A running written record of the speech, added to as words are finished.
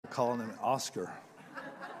calling him Oscar.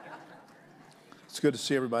 It's good to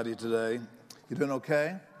see everybody today. You doing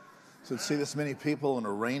okay? So to see this many people on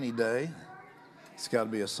a rainy day, it's got to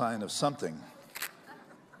be a sign of something.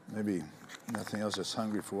 Maybe nothing else, just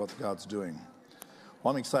hungry for what God's doing.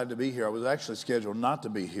 Well, I'm excited to be here. I was actually scheduled not to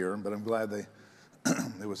be here, but I'm glad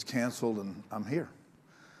it was canceled, and I'm here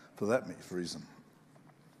for that reason.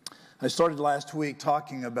 I started last week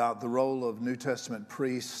talking about the role of New Testament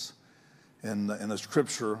priests in the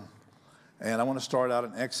Scripture, and I want to start out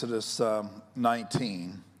in Exodus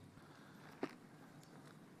 19.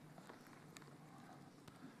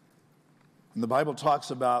 And the Bible talks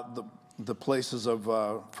about the places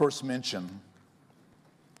of first mention.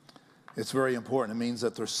 It's very important. It means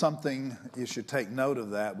that there's something, you should take note of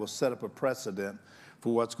that, will set up a precedent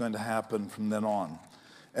for what's going to happen from then on.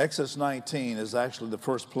 Exodus 19 is actually the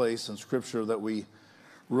first place in Scripture that we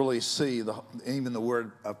really see even the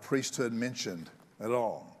word of priesthood mentioned at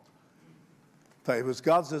all. In fact, it was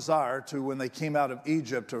God's desire to, when they came out of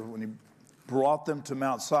Egypt, or when he brought them to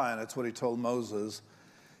Mount Sinai, that's what he told Moses.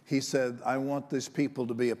 He said, I want this people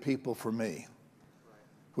to be a people for me.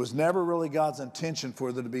 It was never really God's intention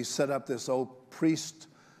for them to be set up this old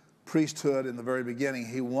priesthood in the very beginning.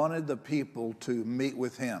 He wanted the people to meet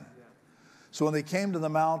with him. So when they came to the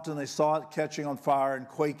mountain, they saw it catching on fire and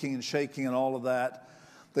quaking and shaking and all of that.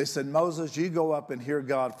 They said, Moses, you go up and hear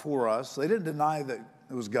God for us. They didn't deny that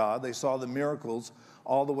it was God. They saw the miracles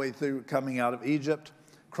all the way through coming out of Egypt,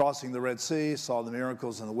 crossing the Red Sea, saw the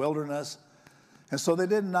miracles in the wilderness. And so they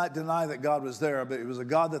did not deny that God was there, but it was a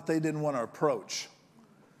God that they didn't want to approach.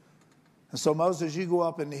 And so Moses, you go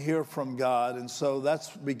up and hear from God. And so that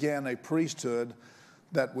began a priesthood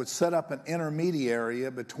that would set up an intermediary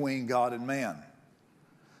between God and man.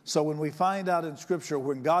 So when we find out in Scripture,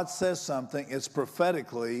 when God says something, it's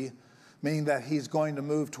prophetically, meaning that he's going to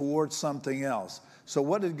move towards something else. So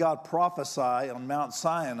what did God prophesy on Mount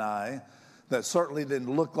Sinai that certainly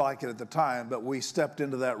didn't look like it at the time, but we stepped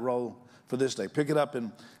into that role for this day? Pick it up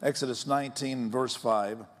in Exodus 19, verse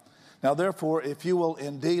 5. Now, therefore, if you will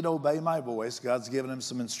indeed obey my voice, God's given him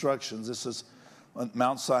some instructions. This is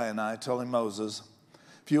Mount Sinai telling Moses,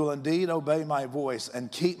 if you will indeed obey my voice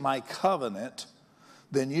and keep my covenant,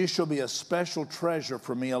 then you shall be a special treasure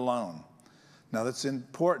for me alone. Now, that's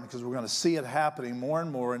important because we're going to see it happening more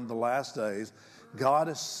and more in the last days. God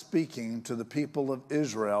is speaking to the people of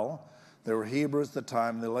Israel. They were Hebrews at the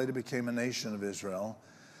time. They later became a nation of Israel.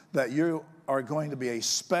 That you are going to be a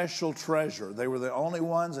special treasure. They were the only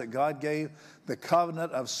ones that God gave the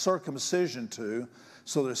covenant of circumcision to.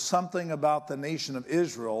 So there's something about the nation of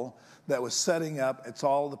Israel that was setting up. It's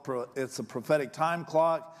a prophetic time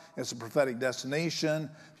clock. It's a prophetic destination.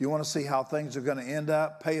 If you want to see how things are going to end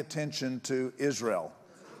up, pay attention to Israel.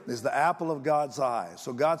 It's the apple of God's eye.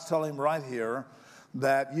 So God's telling him right here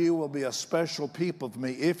that you will be a special people for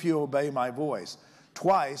me if you obey my voice.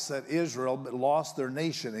 Twice that Israel lost their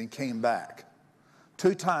nation and came back.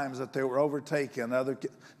 2 times that they were overtaken, other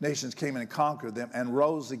nations came in and conquered them and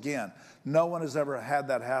rose again. No one has ever had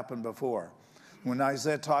that happen before. When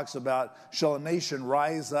Isaiah talks about, shall a nation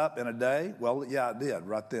rise up in a day? Well, yeah, it did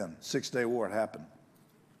right then. 6-day war, it happened.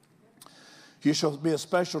 You shall be a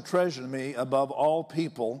special treasure to me above all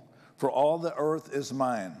people, for all the earth is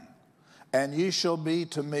mine. And ye shall be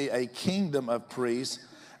to me a kingdom of priests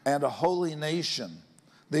and a holy nation.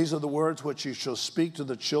 These are the words which you shall speak to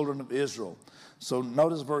the children of Israel. So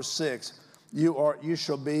notice verse 6. You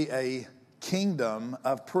shall be a kingdom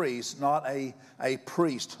of priests, not a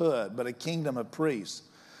priesthood, but a kingdom of priests.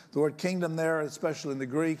 The word kingdom there, especially in the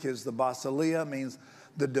Greek, is the basileia, means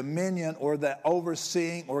the dominion or the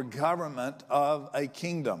overseeing or government of a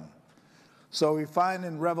kingdom. So we find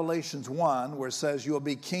in Revelations 1 where it says, you will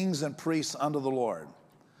be kings and priests unto the Lord.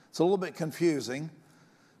 It's a little bit confusing.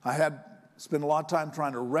 I had spent a lot of time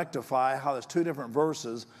trying to rectify how there's 2 different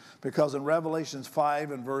verses, because in Revelations 5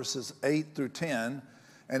 and verses 8 through 10,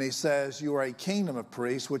 and he says, you are a kingdom of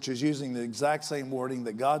priests, which is using the exact same wording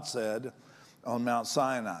that God said on Mount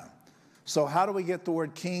Sinai. So how do we get the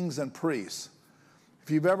word kings and priests? If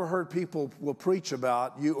you've ever heard people will preach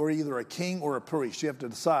about you are either a king or a priest, you have to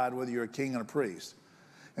decide whether you're a king and a priest.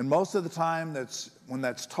 And most of the time when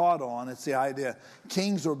that's taught on, it's the idea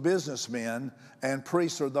kings are businessmen and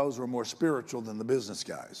priests are those who are more spiritual than the business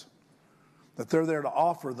guys. That they're there to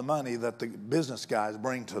offer the money that the business guys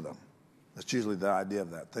bring to them. That's usually the idea of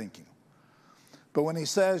that thinking. But when he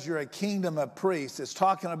says you're a kingdom of priests, it's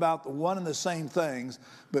talking about the one and the same things,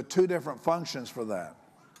 but 2 different functions for that.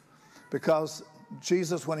 Because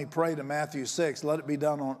Jesus, when he prayed in Matthew 6, let it be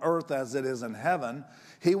done on earth as it is in heaven,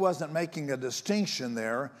 he wasn't making a distinction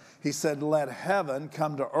there. He said, let heaven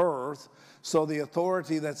come to earth So the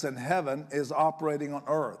authority that's in heaven is operating on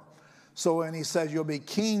earth. So when he says you'll be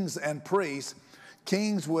kings and priests,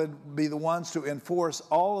 kings would be the ones to enforce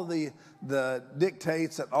all of the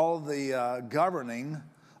dictates and all of the governing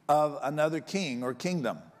of another king or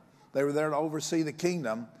kingdom. They were there to oversee the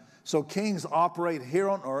kingdom. So kings operate here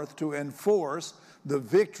on earth to enforce the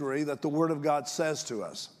victory that the Word of God says to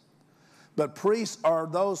us. But priests are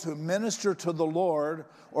those who minister to the Lord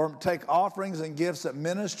or take offerings and gifts that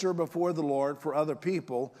minister before the Lord for other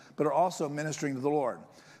people, but are also ministering to the Lord.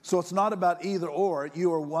 So it's not about either or,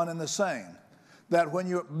 you are one and the same. That when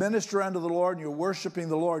you minister unto the Lord and you're worshiping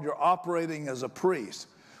the Lord, you're operating as a priest.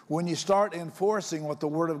 When you start enforcing what the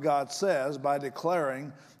Word of God says by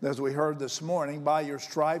declaring, as we heard this morning, by your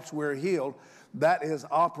stripes we're healed, that is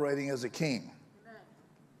operating as a king. Amen.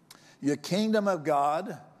 Your kingdom of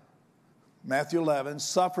God, Matthew 11,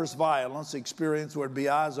 suffers violence. The experience word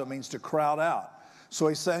biazo means to crowd out. So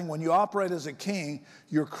he's saying when you operate as a king,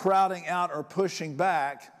 you're crowding out or pushing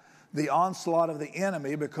back the onslaught of the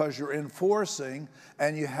enemy because you're enforcing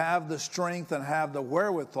and you have the strength and have the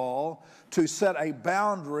wherewithal to set a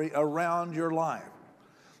boundary around your life.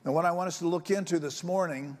 And what I want us to look into this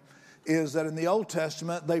morning is that in the Old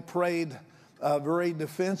Testament, they prayed very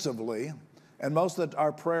defensively. And most of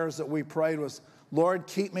our prayers that we prayed was, Lord,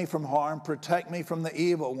 keep me from harm, protect me from the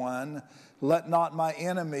evil one, let not my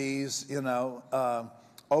enemies,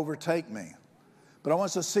 overtake me. But I want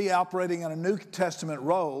us to see operating in a New Testament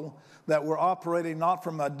role that we're operating not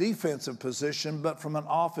from a defensive position, but from an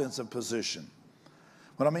offensive position.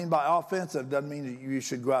 What I mean by offensive doesn't mean you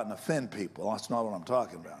should go out and offend people. That's not what I'm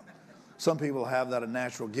talking about. Some people have that a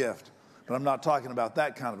natural gift, but I'm not talking about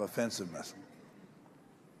that kind of offensiveness.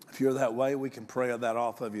 If you're that way, we can pray that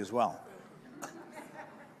off of you as well.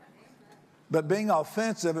 But being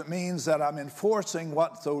offensive, it means that I'm enforcing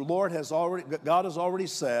what the Lord God has already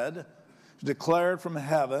said, declared from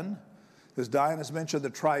heaven. As Diane has mentioned, the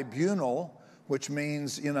tribunal, which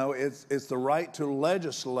means, it's the right to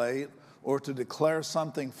legislate or to declare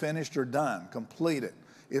something finished or done, completed.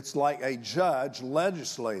 It's like a judge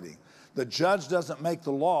legislating. The judge doesn't make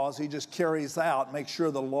the laws, he just carries out, makes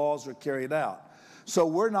sure the laws are carried out. So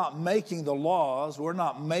we're not making the laws, we're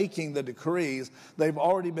not making the decrees. They've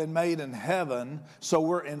already been made in heaven, so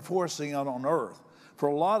we're enforcing it on earth. For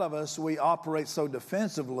a lot of us, we operate so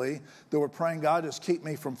defensively that we're praying, God, just keep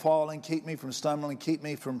me from falling, keep me from stumbling, keep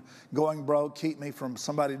me from going broke, keep me from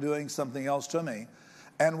somebody doing something else to me.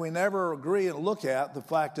 And we never agree and look at the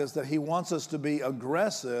fact is that he wants us to be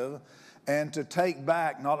aggressive and to take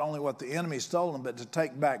back not only what the enemy's stolen, but to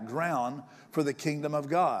take back ground for the kingdom of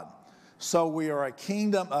God. So we are a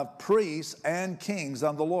kingdom of priests and kings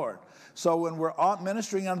unto the Lord. So when we're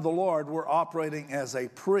ministering unto the Lord, we're operating as a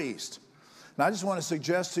priest. And I just want to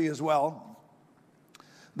suggest to you as well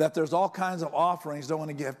that there's all kinds of offerings. Don't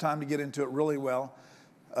want to have time to get into it really well,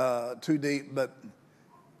 too deep. But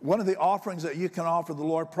one of the offerings that you can offer the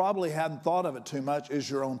Lord, probably hadn't thought of it too much, is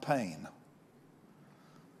your own pain.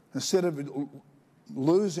 Instead of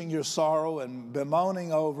losing your sorrow and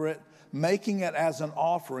bemoaning over it, making it as an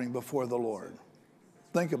offering before the Lord.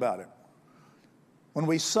 Think about it. When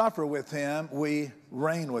we suffer with him, we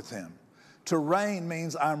reign with him. To reign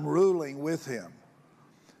means I'm ruling with him.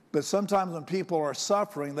 But sometimes when people are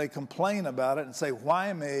suffering, they complain about it and say,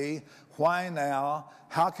 why me? Why now?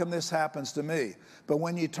 How come this happens to me? But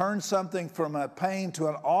when you turn something from a pain to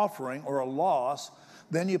an offering or a loss,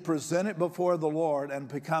 then you present it before the Lord and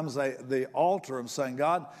it becomes the altar of saying,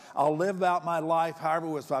 God, I'll live out my life however it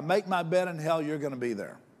was. If I make my bed in hell, you're going to be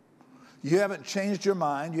there. You haven't changed your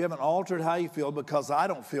mind. You haven't altered how you feel because I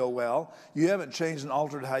don't feel well. You haven't changed and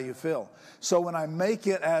altered how you feel. So when I make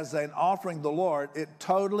it as an offering to the Lord, it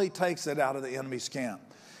totally takes it out of the enemy's camp.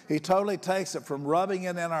 He totally takes it from rubbing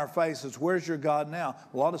it in our faces. Where's your God now?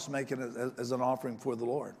 Well, I'll just make it as an offering for the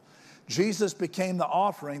Lord. Jesus became the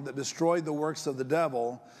offering that destroyed the works of the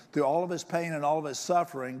devil. Through all of his pain and all of his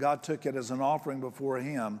suffering, God took it as an offering before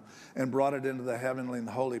him and brought it into the heavenly and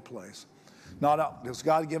the holy place. Does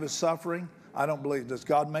God give us suffering? I don't believe. Does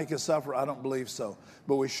God make us suffer? I don't believe so.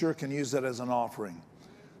 But we sure can use it as an offering.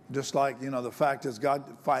 Just like, the fact is God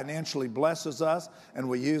financially blesses us, and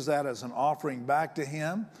we use that as an offering back to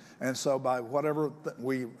him. And so by whatever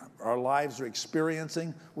our lives are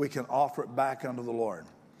experiencing, we can offer it back unto the Lord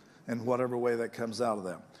in whatever way that comes out of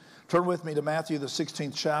that. Turn with me to Matthew, the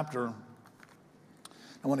 16th chapter.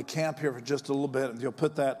 I want to camp here for just a little bit. You'll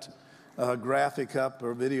put that graphic up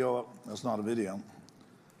or video up. That's not a video.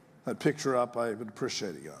 That picture up, I would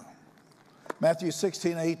appreciate it. Matthew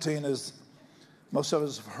 16:18 is, most of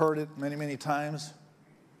us have heard it many, many times.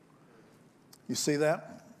 You see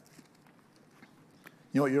that?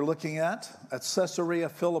 You know what you're looking at? At Caesarea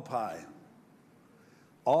Philippi.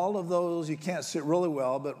 All of those, you can't see it really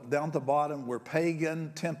well, but down at the bottom were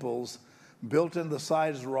pagan temples built into the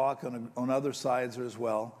sides of the rock, on other sides as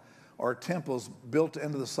well, or temples built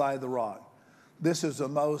into the side of the rock. This is the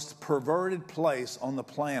most perverted place on the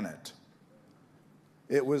planet.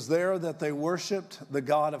 It was there that they worshiped the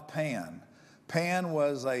god of Pan. Pan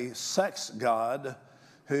was a sex god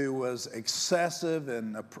who was excessive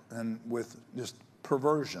and with just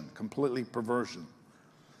perversion, completely perversion.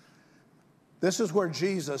 This is where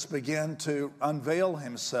Jesus began to unveil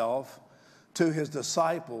himself to his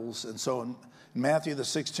disciples. And so in Matthew, the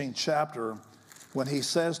 16th chapter, when he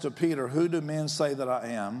says to Peter, "Who do men say that I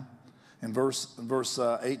am?" in verse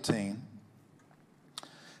 18,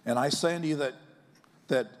 "And I say unto you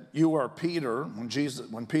that you are Peter,"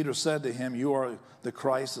 when Peter said to him, "You are the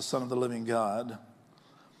Christ, the Son of the living God,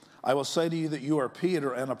 I will say to you that you are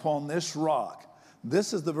Peter, and upon this rock,"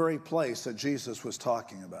 this is the very place that Jesus was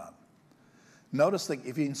talking about. Notice that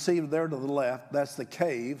if you can see there to the left, that's the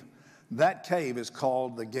cave. That cave is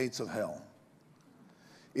called the gates of hell.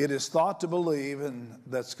 It is thought to believe, and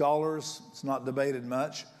that scholars, it's not debated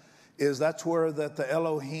much, is that's where that the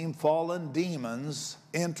Elohim fallen demons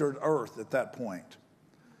entered earth at that point.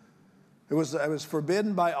 It was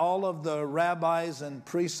forbidden by all of the rabbis and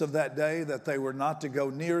priests of that day that they were not to go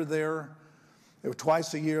near there. It was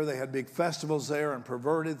twice a year they had big festivals there and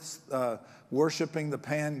perverted, worshiping the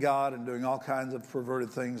Pan god and doing all kinds of perverted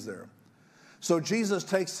things there. So Jesus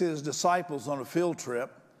takes his disciples on a field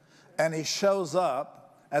trip, and he shows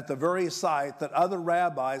up at the very site that other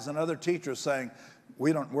rabbis and other teachers saying,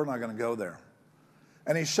 we're not going to go there.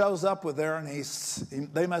 And he shows up with there, and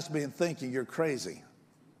they must be thinking, "You're crazy."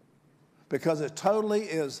 Because it totally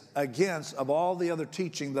is against of all the other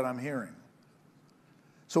teaching that I'm hearing.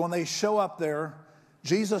 So when they show up there,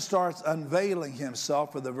 Jesus starts unveiling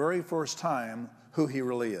himself for the very first time who he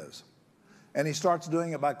really is. And he starts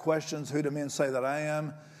doing it by questions. "Who do men say that I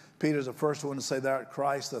am?" Peter's the first one to say that,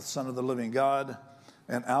 "Christ, the Son of the living God."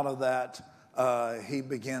 And out of that, he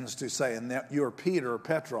begins to say, "And you're Peter,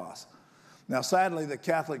 Petros." Now, sadly, the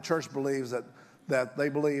Catholic Church believes that they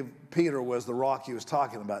believe Peter was the rock he was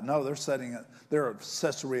talking about. No, they're at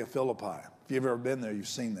Caesarea Philippi. If you've ever been there, you've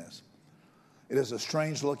seen this. It is a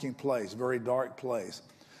strange-looking place, very dark place.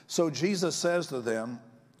 So Jesus says to them,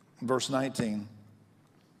 verse 19,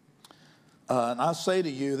 "And I say to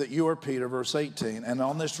you that you are Peter," verse 18, "and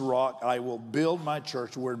on this rock I will build my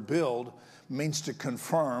church." The word build means to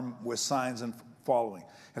confirm with signs and following.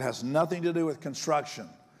 It has nothing to do with construction.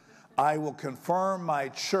 "I will confirm my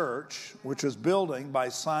church," which is building, "by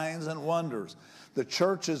signs and wonders." The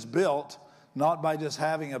church is built not by just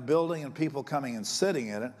having a building and people coming and sitting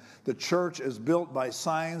in it. The church is built by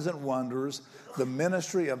signs and wonders, the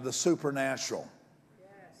ministry of the supernatural.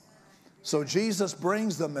 So Jesus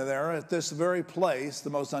brings them there at this very place, the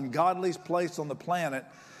most ungodly place on the planet,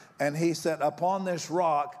 and he said, "Upon this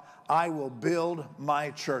rock I will build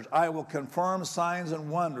my church. I will confirm signs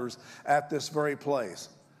and wonders at this very place."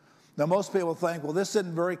 Now, most people think, well, this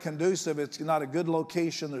isn't very conducive. It's not a good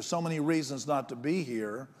location. There's so many reasons not to be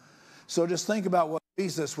here. So just think about what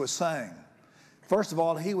Jesus was saying. First of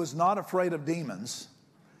all, he was not afraid of demons.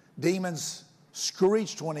 Demons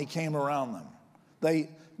screeched when he came around them.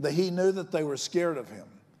 He knew that they were scared of him.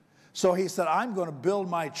 So he said, "I'm going to build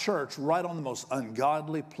my church right on the most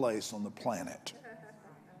ungodly place on the planet."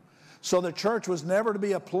 So the church was never to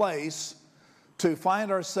be a place to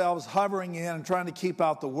find ourselves hovering in and trying to keep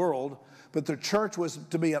out the world, but the church was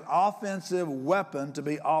to be an offensive weapon, to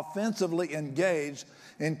be offensively engaged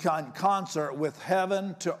in concert with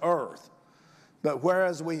heaven to earth. But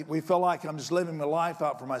whereas we feel like I'm just living my life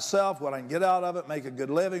out for myself, what I can get out of it, make a good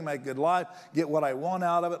living, make a good life, get what I want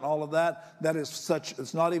out of it and all of that,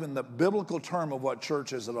 it's not even the biblical term of what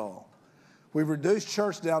church is at all. We've reduced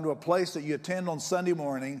church down to a place that you attend on Sunday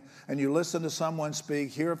morning and you listen to someone speak,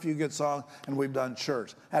 hear a few good songs, and we've done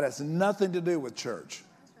church. That has nothing to do with church.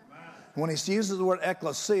 When he uses the word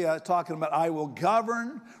ecclesia, talking about "I will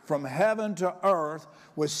govern from heaven to earth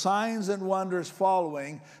with signs and wonders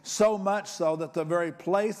following," so much so that the very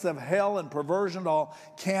place of hell and perversion and all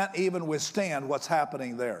can't even withstand what's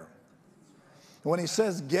happening there. When he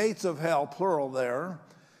says gates of hell, plural there,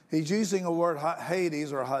 he's using a word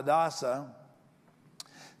Hades or Hadassah.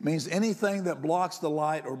 It means anything that blocks the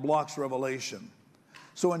light or blocks revelation.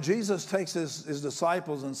 So when Jesus takes his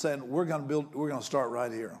disciples and said, we're going to start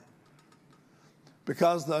right here.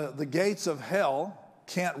 Because the gates of hell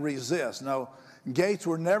can't resist. No, gates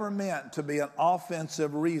were never meant to be an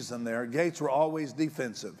offensive reason there. Gates were always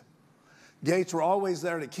defensive. Gates were always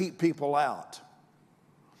there to keep people out.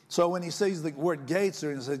 So when he sees the word gates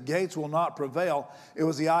there and says gates will not prevail, it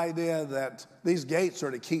was the idea that these gates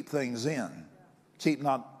are to keep things in,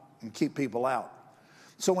 keep people out.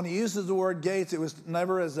 So when he uses the word gates, it was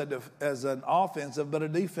never as an offensive but a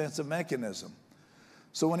defensive mechanism.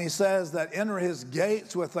 So when he says that enter his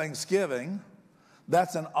gates with thanksgiving,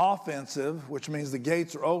 that's an offensive, which means the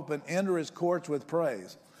gates are open. Enter his courts with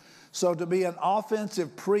praise. So to be an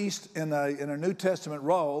offensive priest in a New Testament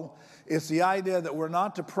role, it's the idea that we're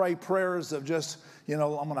not to pray prayers of just, I'm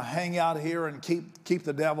going to hang out here and keep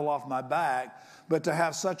the devil off my back, but to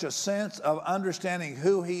have such a sense of understanding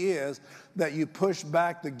who he is that you push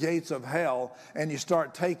back the gates of hell and you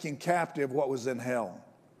start taking captive what was in hell.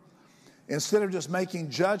 Instead of just making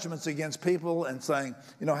judgments against people and saying,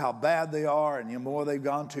 how bad they are and more they've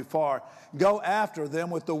gone too far, go after them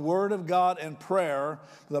with the word of God and prayer.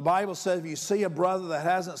 The Bible says if you see a brother that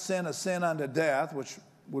hasn't sinned a sin unto death, which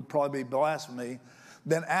would probably be blasphemy,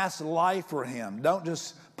 then ask life for him. Don't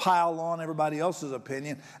just pile on everybody else's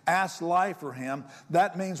opinion. Ask life for him.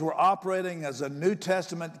 That means we're operating as a New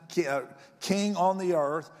Testament king on the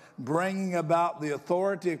earth, bringing about the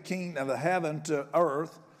authority of king of the heaven to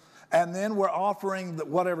earth. And then we're offering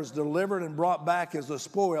whatever's delivered and brought back as the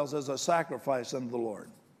spoils as a sacrifice unto the Lord.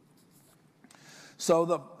 So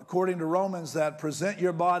according to Romans, that present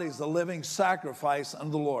your bodies a living sacrifice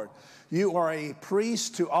unto the Lord. You are a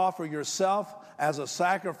priest to offer yourself as a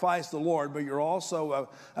sacrifice to the Lord, but you're also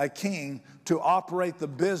a king to operate the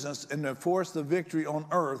business and enforce the victory on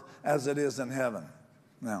earth as it is in heaven.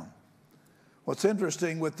 Now, what's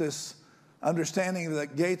interesting with this understanding of the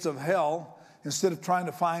gates of hell, instead of trying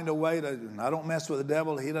to find a way to, I don't mess with the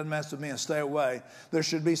devil, he doesn't mess with me, and stay away, there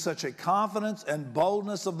should be such a confidence and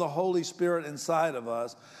boldness of the Holy Spirit inside of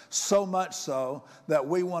us, so much so that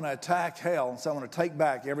we want to attack hell and say, I want to take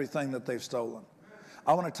back everything that they've stolen.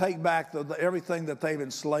 I want to take back everything that they've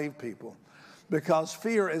enslaved people. Because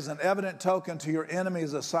fear is an evident token to your enemy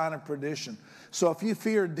as a sign of perdition. So if you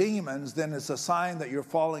fear demons, then it's a sign that you're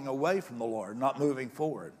falling away from the Lord, not moving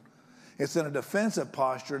forward. It's in a defensive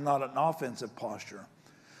posture, not an offensive posture.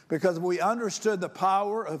 Because if we understood the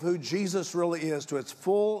power of who Jesus really is to its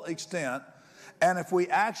full extent, and if we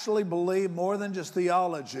actually believe more than just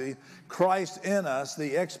theology, Christ in us,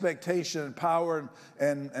 the expectation and power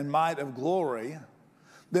and might of glory,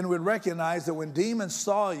 then we'd recognize that when demons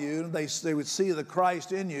saw you, they would see the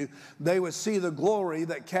Christ in you. They would see the glory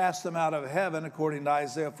that cast them out of heaven, according to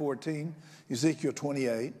Isaiah 14, Ezekiel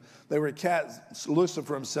 28. They were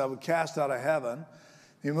Lucifer himself was cast out of heaven.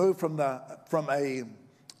 He moved from a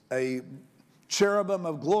cherubim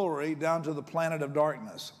of glory down to the planet of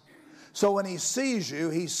darkness. So when he sees you,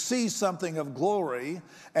 he sees something of glory,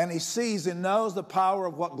 and he sees and knows the power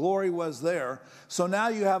of what glory was there. So now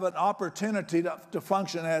you have an opportunity to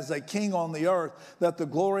function as a king on the earth, that the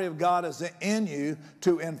glory of God is in you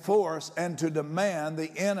to enforce and to demand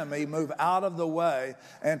the enemy move out of the way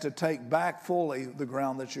and to take back fully the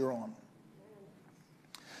ground that you're on.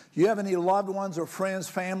 You have any loved ones or friends,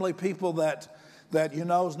 family, people that you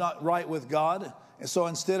know is not right with God? And so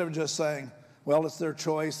instead of just saying, well, it's their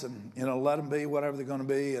choice, and let them be whatever they're going to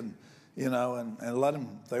be, and let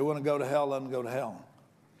them. If they want to go to hell, let them go to hell.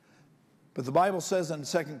 But the Bible says in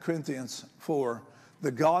 2 Corinthians 4,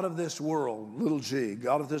 the God of this world, little g,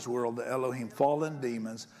 God of this world, the Elohim, fallen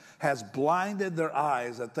demons, has blinded their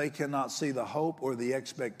eyes that they cannot see the hope or the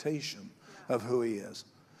expectation of who He is.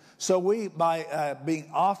 So we, by being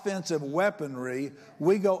offensive weaponry,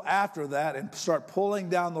 we go after that and start pulling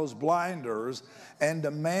down those blinders and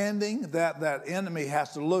demanding that enemy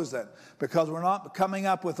has to lose that. Because we're not coming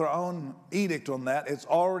up with our own edict on that. It's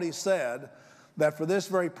already said that for this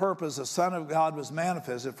very purpose, the Son of God was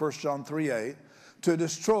manifested, 1 John 3:8, to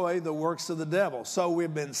destroy the works of the devil. So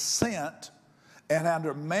we've been sent and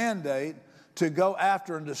under mandate to go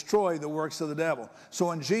after and destroy the works of the devil. So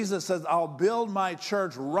when Jesus says, I'll build my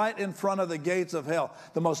church right in front of the gates of hell,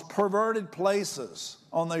 the most perverted places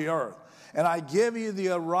on the earth, and I give you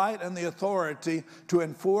the right and the authority to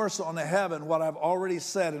enforce on the heaven what I've already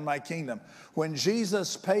said in my kingdom. When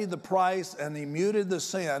Jesus paid the price and He muted the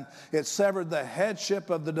sin, it severed the headship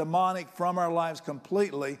of the demonic from our lives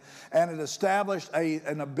completely, and it established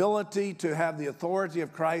an ability to have the authority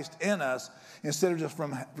of Christ in us. Instead of just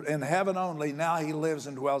in heaven only, now He lives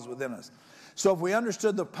and dwells within us. So if we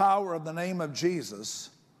understood the power of the name of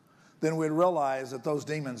Jesus, then we'd realize that those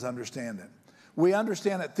demons understand it. We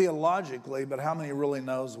understand it theologically, but how many really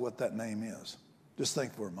knows what that name is? Just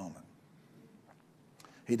think for a moment.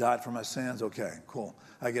 He died for my sins. Okay, cool.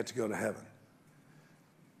 I get to go to heaven.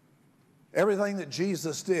 Everything that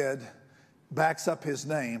Jesus did backs up His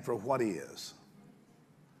name for what He is.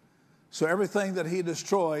 So everything that he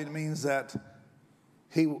destroyed means that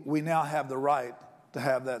we now have the right to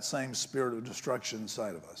have that same spirit of destruction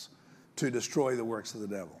inside of us, to destroy the works of the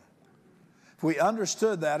devil. If we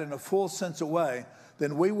understood that in a full sense of way,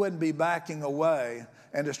 then we wouldn't be backing away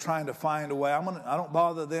and just trying to find a way. I don't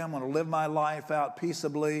bother them. I want to live my life out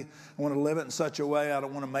peaceably. I want to live it in such a way I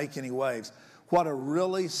don't want to make any waves. What a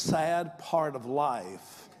really sad part of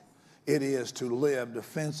life it is to live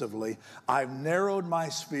defensively. I've narrowed my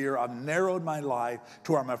sphere. I've narrowed my life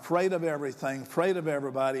to where I'm afraid of everything, afraid of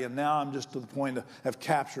everybody, and now I'm just to the point of have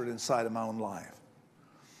captured inside of my own life.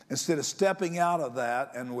 Instead of stepping out of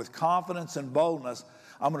that and with confidence and boldness,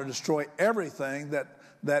 I'm going to destroy everything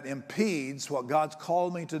that impedes what God's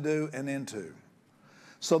called me to do and into.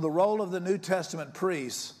 So the role of the New Testament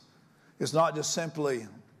priest is not just simply,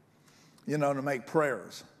 to make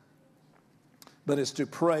prayers, but it's to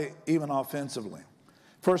pray even offensively.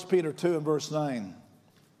 1 Peter 2 and verse 9,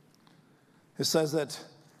 it says that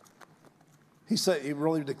he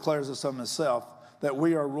really declares this of himself, that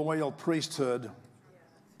we are royal priesthood,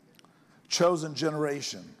 chosen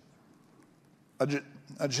generation.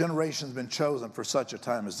 A generation's been chosen for such a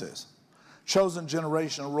time as this. Chosen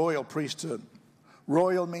generation, royal priesthood.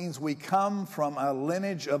 Royal means we come from a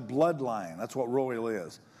lineage of bloodline. That's what royal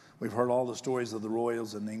is. We've heard all the stories of the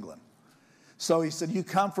royals in England. So he said, you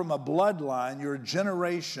come from a bloodline, your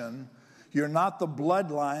generation, you're not the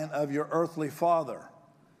bloodline of your earthly father.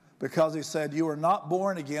 Because he said, you are not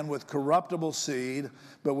born again with corruptible seed,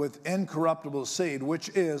 but with incorruptible seed, which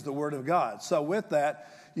is the word of God. So with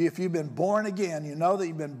that, if you've been born again, you know that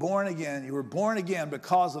you've been born again. You were born again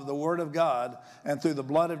because of the word of God, and through the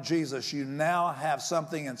blood of Jesus, you now have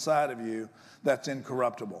something inside of you that's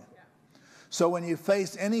incorruptible. So when you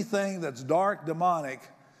face anything that's dark, demonic,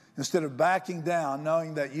 instead of backing down,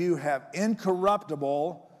 knowing that you have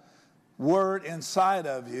incorruptible word inside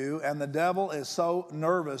of you, and the devil is so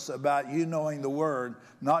nervous about you knowing the word,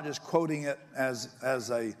 not just quoting it as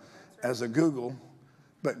a Google,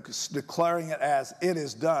 but declaring it as it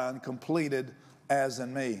is done, completed as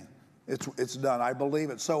in me. It's done. I believe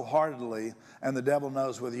it so heartily, and the devil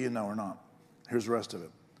knows whether you know or not. Here's the rest of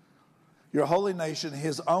it. Your holy nation,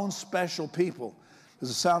 his own special people.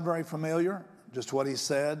 Does it sound very familiar? Just what he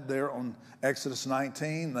said there on Exodus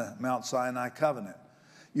 19, the Mount Sinai covenant.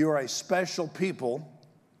 You are a special people,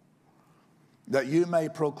 that you may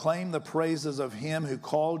proclaim the praises of him who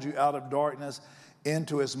called you out of darkness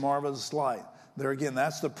into his marvelous light. There again,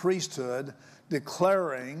 that's the priesthood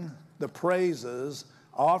declaring the praises,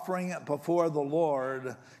 offering it before the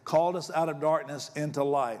Lord, called us out of darkness into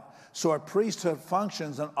light. So our priesthood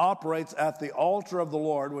functions and operates at the altar of the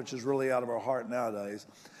Lord, which is really out of our heart nowadays,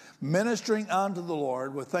 ministering unto the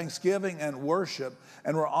Lord with thanksgiving and worship,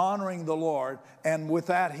 and we're honoring the Lord, and with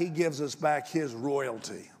that he gives us back his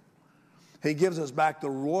royalty. He gives us back the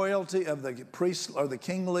royalty of the priest or the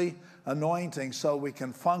kingly anointing, so we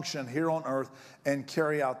can function here on earth and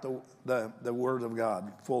carry out the word of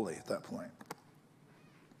God fully at that point.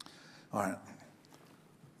 All right.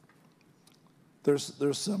 There's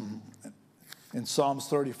some, in Psalms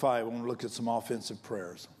 35, I want to look at some offensive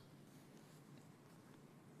prayers.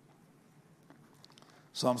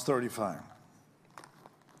 Psalms 35.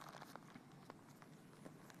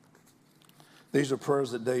 These are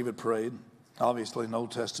prayers that David prayed, obviously an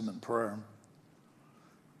Old Testament prayer.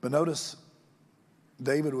 But notice,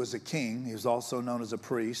 David was a king. He was also known as a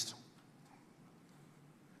priest.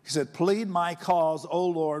 He said, plead my cause, O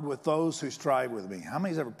Lord, with those who strive with me. How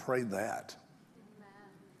many's ever prayed that? Amen.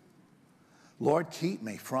 Lord, keep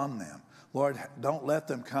me from them. Lord, don't let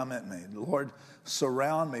them come at me. Lord,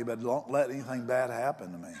 surround me, but don't let anything bad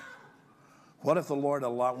happen to me. What if the Lord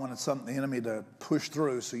wanted the enemy to push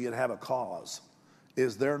through so you'd have a cause?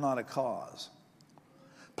 Is there not a cause?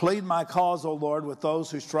 Plead my cause, O Lord, with those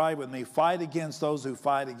who strive with me. Fight against those who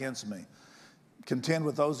fight against me. Contend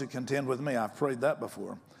with those who contend with me. I've prayed that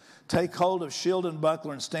before. Take hold of shield and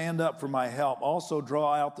buckler and stand up for my help. Also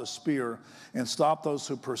draw out the spear and stop those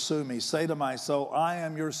who pursue me. Say to my soul, I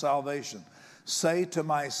am your salvation. Say to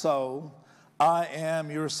my soul, I am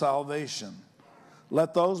your salvation.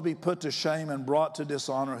 Let those be put to shame and brought to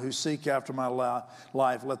dishonor who seek after my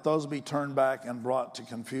life. Let those be turned back and brought to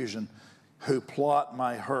confusion who plot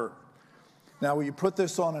my hurt. Now, when you put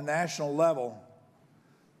this on a national level,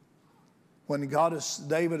 when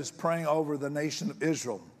David is praying over the nation of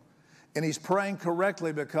Israel, and he's praying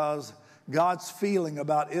correctly because God's feeling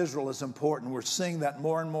about Israel is important. We're seeing that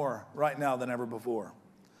more and more right now than ever before.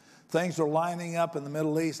 Things are lining up in the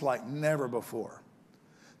Middle East like never before.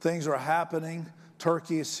 Things are happening.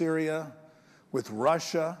 Turkey, Syria, with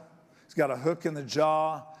Russia. He's got a hook in the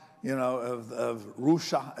jaw. of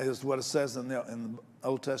Rusha is what it says in the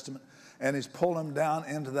Old Testament. And he's pulled them down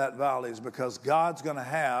into that valley because God's going to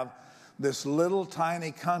have this little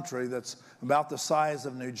tiny country that's about the size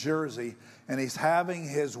of New Jersey, and he's having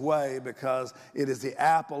his way because it is the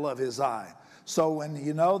apple of his eye. So when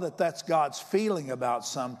you know that that's God's feeling about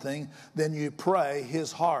something, then you pray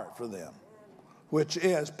his heart for them, which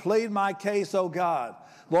is, plead my case, O God.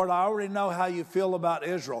 Lord, I already know how you feel about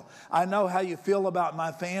Israel. I know how you feel about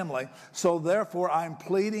my family. So therefore, I'm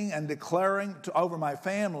pleading and declaring over my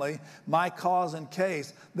family my cause and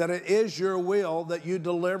case, that it is your will that you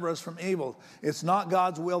deliver us from evil. It's not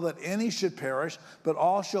God's will that any should perish, but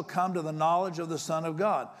all shall come to the knowledge of the Son of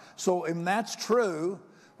God. So if that's true,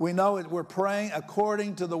 we know that we're praying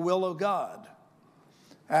according to the will of God.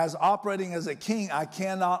 As operating as a king, I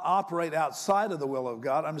cannot operate outside of the will of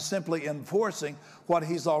God. I'm simply enforcing what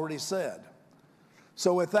he's already said.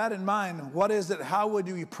 So with that in mind, what is it? How would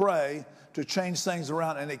you pray to change things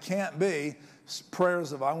around? And it can't be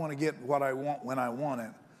prayers of I want to get what I want when I want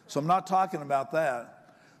it. So I'm not talking about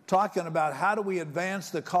that. I'm talking about how do we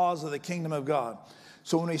advance the cause of the kingdom of God.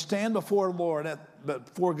 So when we stand before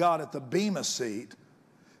before God at the Bema seat,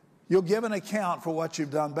 you'll give an account for what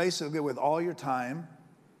you've done basically with all your time,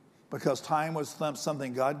 because time was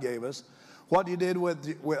something God gave us. What you did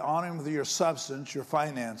with honoring with your substance, your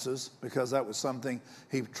finances, because that was something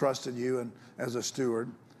he trusted you and as a steward.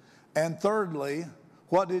 And thirdly,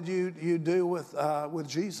 what did you do with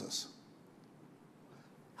Jesus?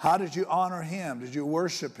 How did you honor him? Did you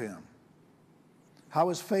worship him? How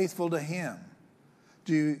was faithful to him?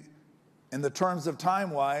 In the terms of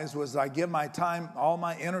time-wise, was I give my time, all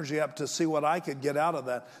my energy up to see what I could get out of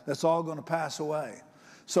that? That's all going to pass away.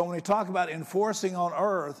 So when we talk about enforcing on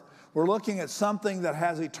earth, we're looking at something that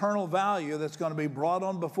has eternal value that's going to be brought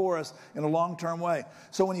on before us in a long-term way.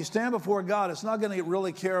 So when you stand before God, it's not going to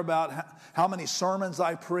really care about how many sermons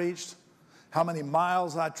I preached, how many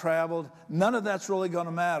miles I traveled. None of that's really going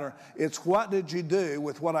to matter. It's what did you do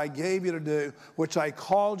with what I gave you to do, which I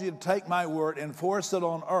called you to take my word, enforce it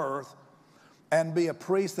on earth, and be a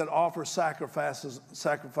priest that offers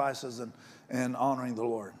sacrifices and honoring the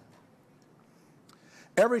Lord.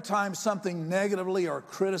 Every time something negatively or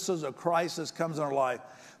criticism or crisis comes in our life,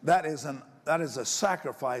 that is a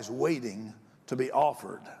sacrifice waiting to be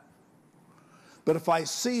offered. But if I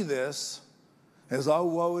see this as, oh,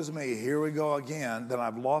 woe is me, here we go again, then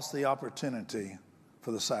I've lost the opportunity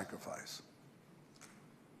for the sacrifice.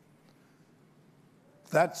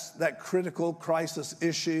 That's that critical crisis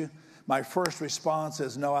issue. My first response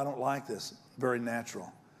is, no, I don't like this. Very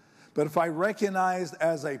natural. But if I recognized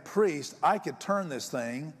as a priest, I could turn this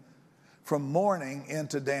thing from mourning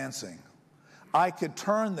into dancing. I could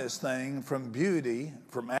turn this thing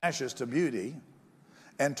from ashes to beauty,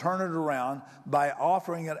 and turn it around by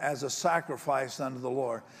offering it as a sacrifice unto the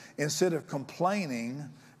Lord. Instead of complaining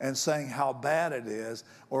and saying how bad it is,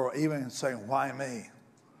 or even saying, why me?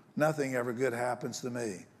 Nothing ever good happens to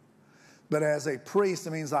me. But as a priest,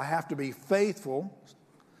 it means I have to be faithful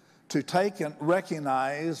to take and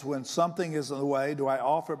recognize when something is in the way. Do I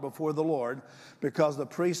offer it before the Lord? Because the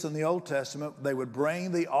priests in the Old Testament, they would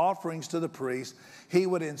bring the offerings to the priest. He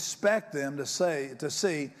would inspect them to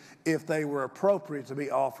see if they were appropriate to be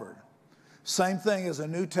offered. Same thing as a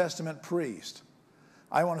New Testament priest.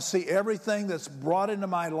 I want to see everything that's brought into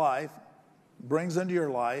my life, brings into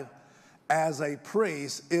your life, as a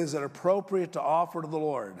priest, is it appropriate to offer to the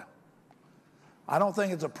Lord? I don't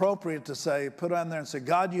think it's appropriate to say, put on there and say,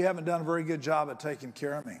 God, you haven't done a very good job at taking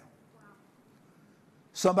care of me.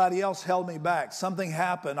 Somebody else held me back. Something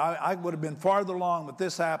happened. I would have been farther along, but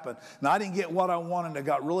this happened. And I didn't get what I wanted, and I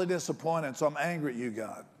got really disappointed, so I'm angry at you,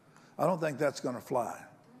 God. I don't think that's going to fly.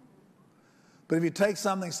 But if you take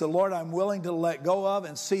something and say, Lord, I'm willing to let go of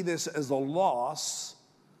and see this as a loss,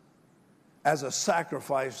 as a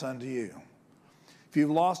sacrifice unto you. If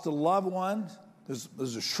you've lost a loved one,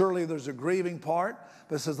 surely there's a grieving part,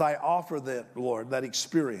 but it says, I offer that, Lord, that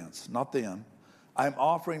experience, not them. I'm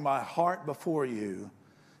offering my heart before you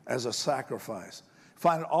as a sacrifice.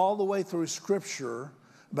 Find it all the way through Scripture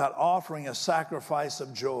about offering a sacrifice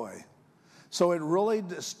of joy. So it really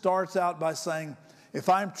starts out by saying, if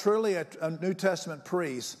I'm truly a New Testament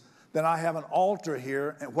priest, then I have an altar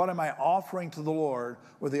here, and what am I offering to the Lord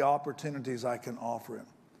with the opportunities I can offer him?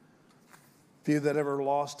 If you that ever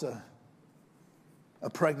lost a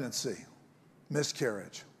pregnancy,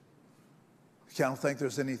 miscarriage, I don't think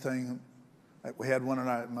there's anything, we had one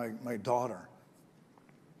in my daughter,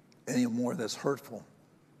 any more that's hurtful.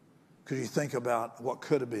 Because you think about what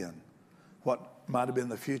could have been, what might have been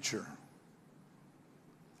the future.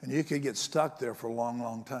 And you could get stuck there for a long,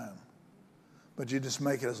 long time. But you just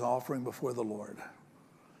make it as an offering before the Lord.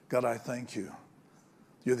 God, I thank you.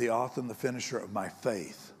 You're the author and the finisher of my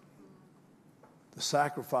faith. The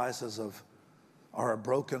sacrifices are a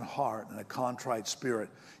broken heart and a contrite spirit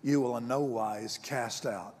you will in no wise cast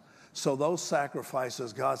out. So those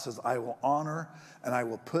sacrifices, God says, I will honor and I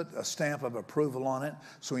will put a stamp of approval on it.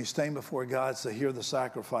 So when you stand before God, say, here are the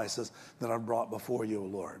sacrifices that I've brought before you, O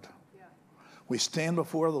Lord. Yeah. We stand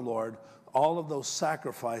before the Lord, all of those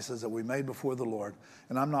sacrifices that we made before the Lord.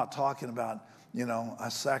 And I'm not talking about, I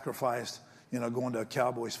sacrificed, going to a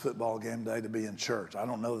Cowboys football game day to be in church. I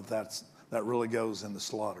don't know that really goes in the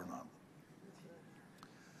slaughter or not.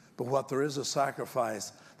 But what there is a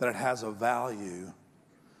sacrifice that it has a value,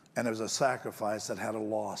 and there's a sacrifice that had a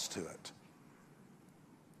loss to it.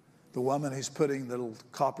 The woman, he's putting the little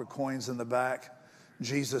copper coins in the back.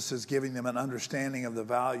 Jesus is giving them an understanding of the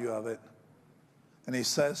value of it. And he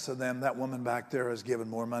says to them, that woman back there has given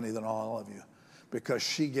more money than all of you because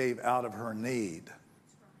she gave out of her need,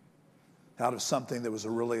 out of something that was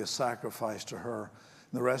really a sacrifice to her.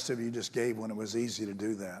 And the rest of you just gave when it was easy to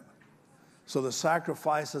do that. So the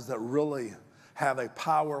sacrifices that really have a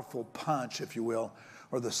powerful punch, if you will,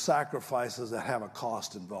 are the sacrifices that have a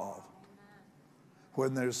cost involved.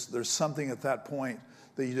 When there's something at that point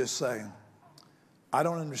that you just say, I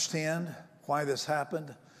don't understand why this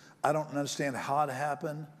happened. I don't understand how it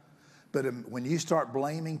happened. But when you start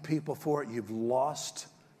blaming people for it, you've lost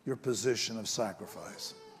your position of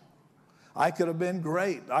sacrifice. I could have been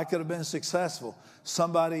great. I could have been successful.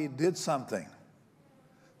 Somebody did something.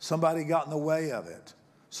 Somebody got in the way of it.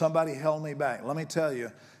 Somebody held me back. Let me tell you,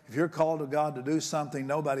 if you're called to God to do something,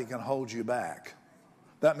 nobody can hold you back.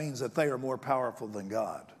 That means that they are more powerful than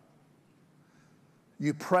God.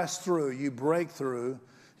 You press through, you break through,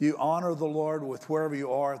 you honor the Lord with wherever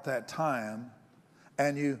you are at that time,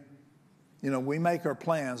 and we make our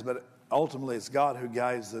plans, but ultimately it's God who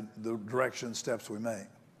guides the direction steps we make.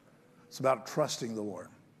 It's about trusting the Lord.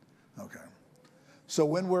 Okay. So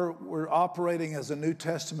when we're operating as a New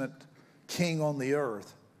Testament king on the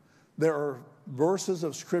earth, there are verses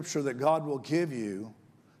of Scripture that God will give you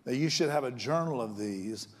that you should have a journal of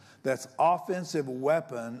these that's offensive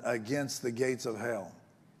weapon against the gates of hell.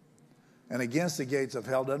 And against the gates of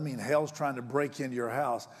hell doesn't mean hell's trying to break into your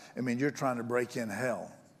house. It means you're trying to break in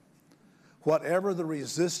hell. Whatever the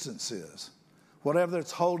resistance is, whatever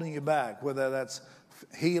that's holding you back, whether that's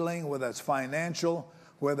healing, whether that's financial,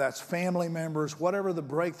 whether that's family members, whatever the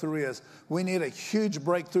breakthrough is, we need a huge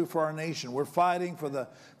breakthrough for our nation. We're fighting for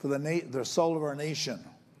the soul of our nation.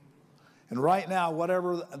 And right now,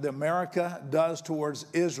 whatever the America does towards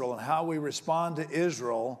Israel and how we respond to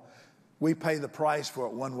Israel, we pay the price for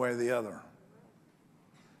it one way or the other.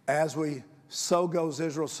 So goes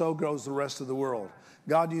Israel, so goes the rest of the world.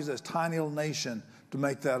 God used this tiny little nation to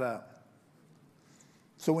make that up.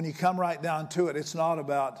 So when you come right down to it, it's not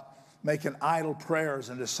about making idle prayers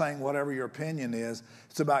and just saying whatever your opinion is.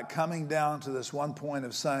 It's about coming down to this one point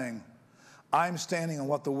of saying, I'm standing on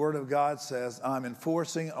what the Word of God says. I'm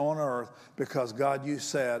enforcing it on earth because, God, you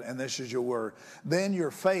said, and this is your word. Then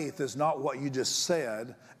your faith is not what you just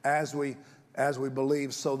said, as we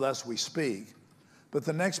believe, so thus we speak. But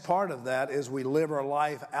the next part of that is we live our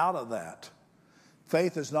life out of that.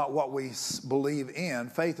 Faith is not what we believe in.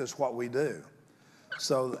 Faith is what we do.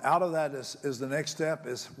 So out of that is the next step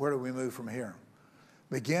is where do we move from here?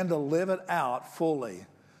 Begin to live it out fully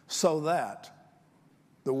so that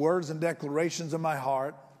the words and declarations of my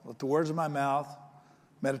heart, let the words of my mouth,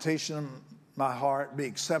 meditation of my heart be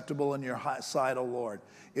acceptable in your sight, O Lord.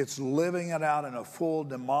 It's living it out in a full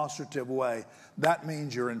demonstrative way. That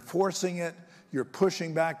means you're enforcing it, you're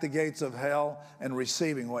pushing back the gates of hell and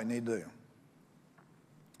receiving what you need to do.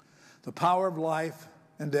 The power of life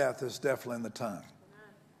and death is definitely in the tongue.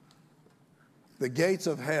 The gates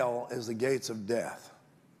of hell is the gates of death.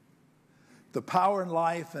 The power in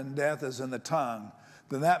life and death is in the tongue.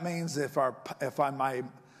 Then that means if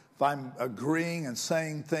I'm agreeing and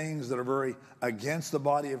saying things that are very against the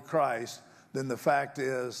body of Christ, then the fact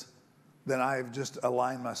is, then I've just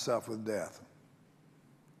aligned myself with death.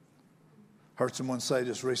 Heard someone say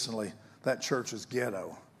just recently, that church is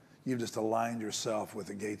ghetto. You've just aligned yourself with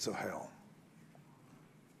the gates of hell.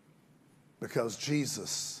 Because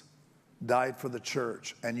Jesus died for the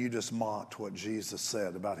church, and you just mocked what Jesus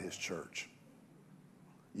said about his church.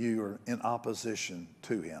 You are in opposition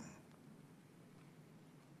to him.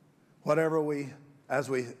 Whatever as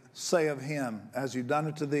we say of him, as you've done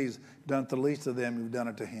it to these, done it to the least of them, you've done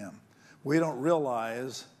it to him. We don't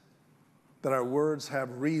realize that our words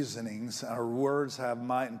have reasonings, our words have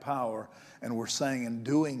might and power, and we're saying and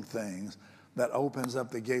doing things that opens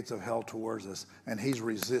up the gates of hell towards us, and he's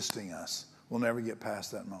resisting us we'll never get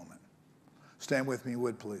past that moment. Stand with me,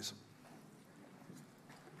 would please.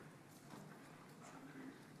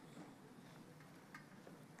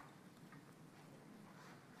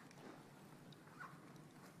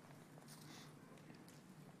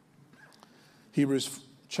 Hebrews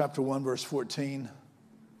chapter 1, verse 14.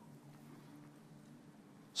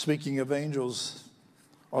 Speaking of angels,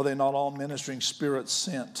 are they not all ministering spirits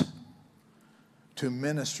sent to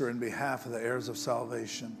minister in behalf of the heirs of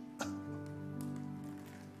salvation?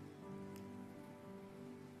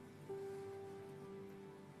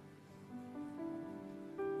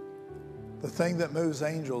 The thing that moves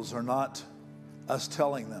angels are not us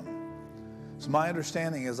telling them. So my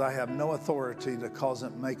understanding is I have no authority to cause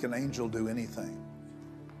it, make an angel do anything.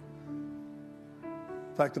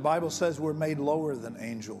 In fact, the Bible says we're made lower than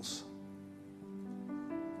angels.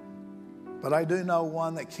 But I do know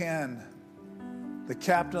one that can, the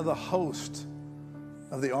captain of the host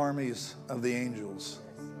of the armies of the angels.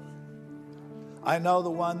 I know the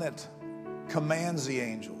one that commands the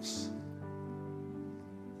angels,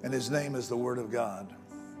 and his name is the Word of God.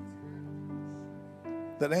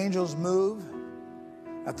 That angels move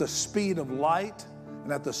at the speed of light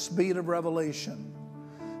and at the speed of revelation.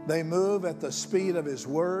 They move at the speed of His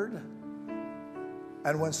Word.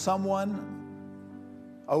 And when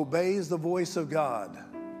someone obeys the voice of God,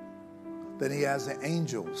 then He has the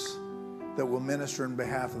angels that will minister in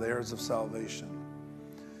behalf of the heirs of salvation.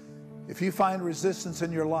 If you find resistance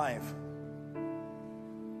in your life,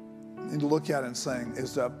 you need to look at it and saying,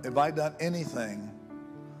 have I done anything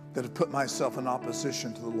that have put myself in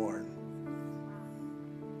opposition to the Lord?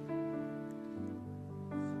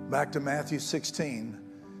 Back to Matthew 16,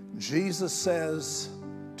 Jesus says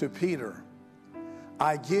to Peter,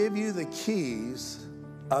 I give you the keys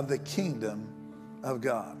of the kingdom of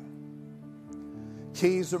God.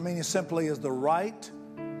 Keys meaning simply is the right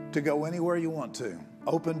to go anywhere you want to.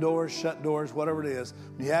 Open doors, shut doors, whatever it is.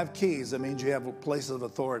 When you have keys, that means you have places of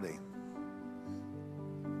authority.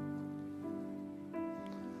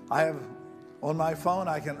 I have, on my phone,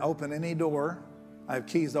 I can open any door. I have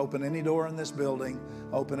keys to open any door in this building,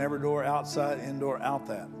 open every door outside, indoor, out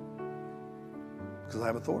that. Because I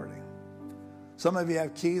have authority. Some of you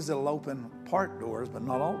have keys that will open part doors, but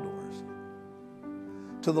not all doors.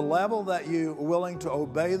 To the level that you are willing to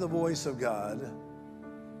obey the voice of God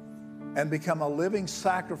and become a living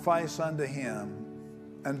sacrifice unto Him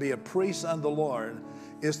and be a priest unto the Lord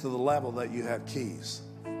is to the level that you have keys.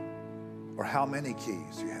 Or how many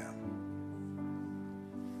keys you have.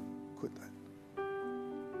 Quit that.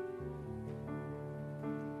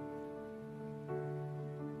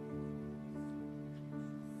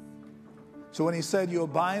 So when He said you'll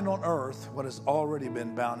bind on earth what has already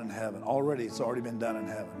been bound in heaven. It's already been done in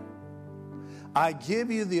heaven. I give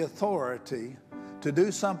you the authority to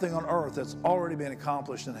do something on earth that's already been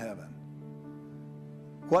accomplished in heaven.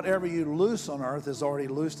 Whatever you loose on earth is already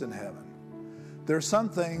loosed in heaven. There's some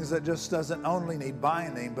things that just doesn't only need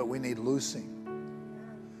binding, but we need loosing.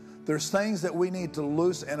 There's things that we need to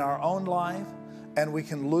loose in our own life, and we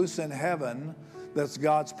can loose in heaven. That's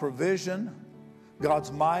God's provision,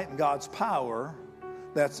 God's might, and God's power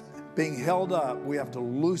that's being held up. We have to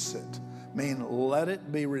loose it, mean let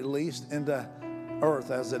it be released into earth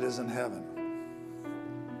as it is in heaven.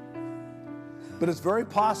 But it's very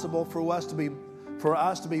possible for us to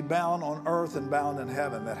be bound on earth and bound in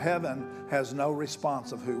heaven, that heaven has no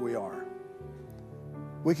response of who we are.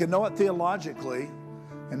 We can know it theologically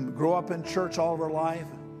and grow up in church all of our life,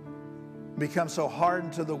 become so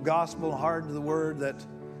hardened to the gospel, hardened to the word that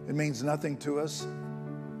it means nothing to us.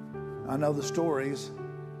 I know the stories,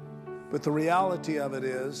 but the reality of it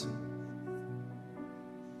is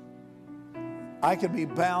I could be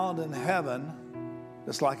bound in heaven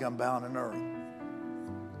just like I'm bound in earth.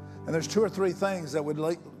 And there's two or three things that would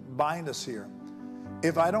bind us here.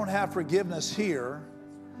 If I don't have forgiveness here,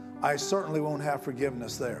 I certainly won't have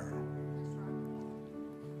forgiveness there.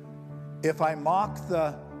 If I mock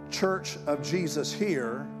the church of Jesus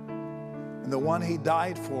here and the one He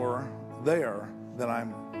died for there, then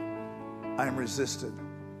I'm resisted.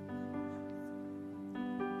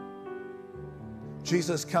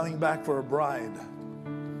 Jesus coming back for a bride.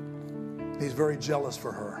 He's very jealous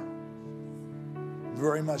for her.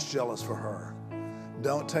 Very much jealous for her.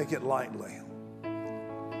 Don't take it lightly.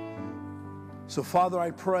 So, Father,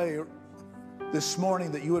 I pray this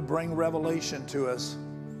morning that you would bring revelation to us,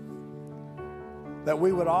 that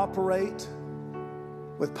we would operate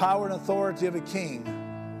with power and authority of a king,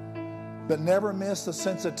 but never miss the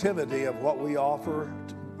sensitivity of what we offer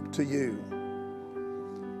to you.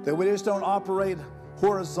 That we just don't operate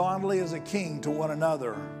horizontally as a king to one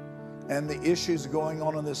another and the issues going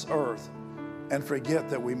on this earth, and forget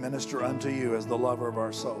that we minister unto you as the lover of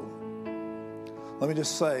our soul. Let me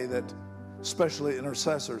just say that, especially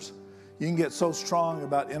intercessors, you can get so strong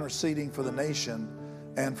about interceding for the nation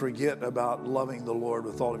and forget about loving the Lord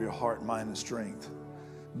with all of your heart, mind, and strength.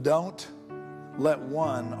 Don't let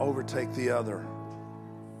one overtake the other.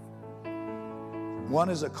 One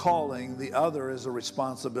is a calling, the other is a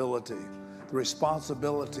responsibility. The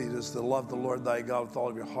responsibility is to love the Lord thy God with all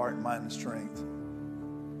of your heart, mind, and strength.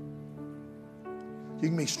 You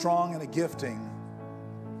can be strong in a gifting.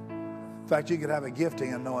 In fact, you could have a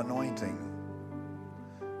gifting and no anointing.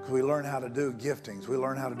 Because we learn how to do giftings. We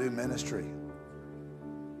learn how to do ministry.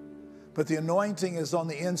 But the anointing is on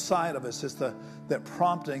the inside of us. It's that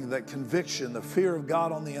prompting, that conviction, the fear of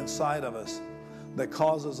God on the inside of us that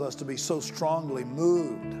causes us to be so strongly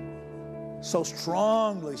moved, so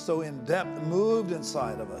strongly, so in depth moved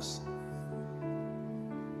inside of us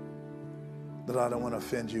that I don't want to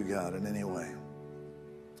offend you, God, in any way.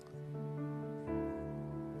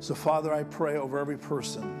 So, Father, I pray over every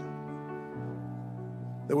person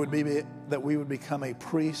that we would become a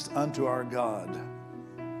priest unto our God,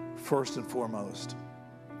 first and foremost.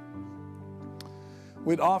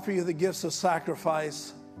 We'd offer you the gifts of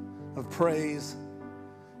sacrifice, of praise.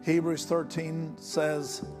 Hebrews 13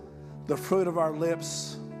 says, the fruit of our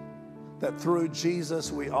lips, that through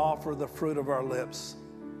Jesus we offer the fruit of our lips.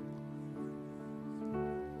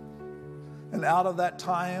 And out of that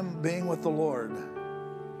time being with the Lord,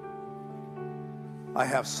 I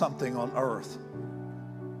have something on earth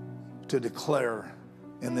to declare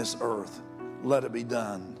in this earth. Let it be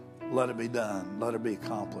done. Let it be done. Let it be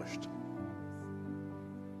accomplished.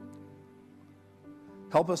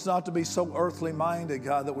 Help us not to be so earthly minded,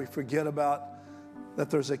 God, that we forget about that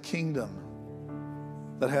there's a kingdom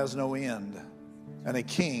that has no end and a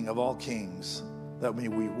king of all kings, that we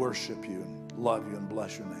worship you and love you and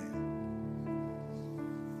bless your name.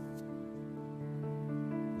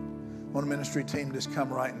 I want a ministry team to just come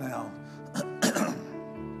right now.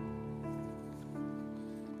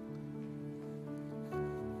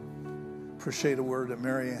 Appreciate a word that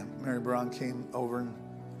Mary Brown came over and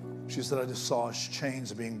she said, I just saw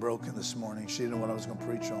chains being broken this morning. She didn't know what I was going to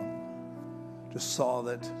preach on. Just saw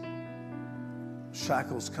that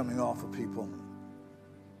shackles coming off of people.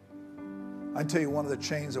 I tell you, one of the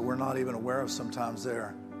chains that we're not even aware of sometimes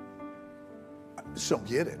there, I just don't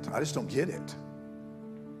get it. I just don't get it.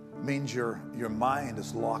 It means your mind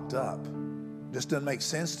is locked up. It just doesn't make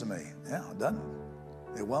sense to me. Yeah, it doesn't.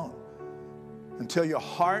 It won't. Until your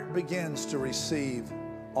heart begins to receive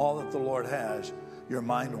all that the Lord has, your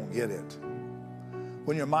mind won't get it.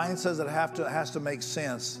 When your mind says it has to make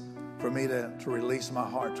sense for me to release my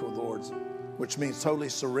heart to the Lord, which means totally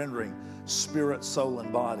surrendering spirit, soul,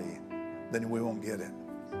 and body, then we won't get it.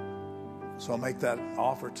 So I'll make that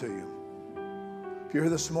offer to you. If you're here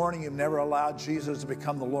this morning, you've never allowed Jesus to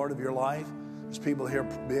become the Lord of your life, there's people here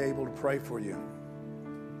be able to pray for you.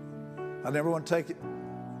 I never want to take it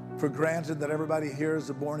for granted that everybody here is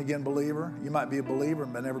a born-again believer. You might be a believer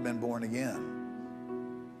but never been born again.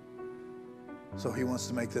 So he wants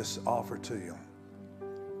to make this offer to you.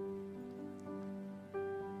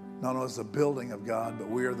 Not only as the building of God, but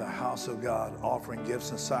we are the house of God, offering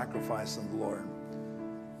gifts and sacrifice unto the Lord.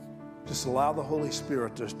 Just allow the Holy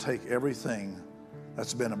Spirit to take everything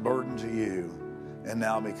that's been a burden to you and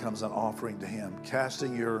now becomes an offering to him,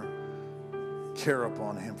 casting your care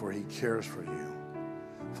upon him, for he cares for you.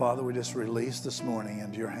 Father, we just release this morning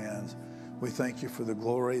into your hands. We thank you for the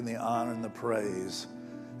glory and the honor and the praise.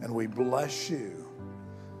 And we bless you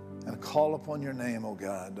and call upon your name, oh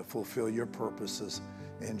God, to fulfill your purposes.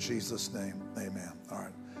 In Jesus' name, amen. All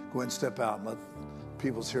right, go ahead and step out and let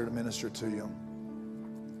people's here to minister to you.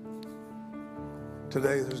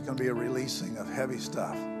 Today, there's going to be a releasing of heavy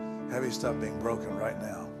stuff being broken right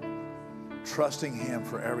now. Trusting him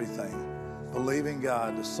for everything. Believing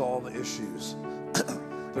God to solve the issues.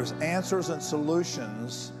 There's answers and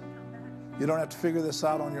solutions. You don't have to figure this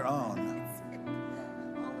out on your own.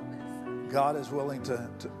 God is willing to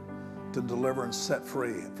deliver and set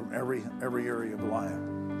free from every area of life.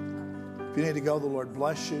 If you need to go, the Lord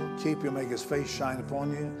bless you, keep you, make his face shine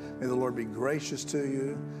upon you. May the Lord be gracious to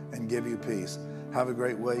you and give you peace. Have a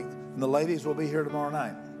great week. And the ladies will be here tomorrow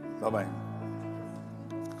night. Bye-bye.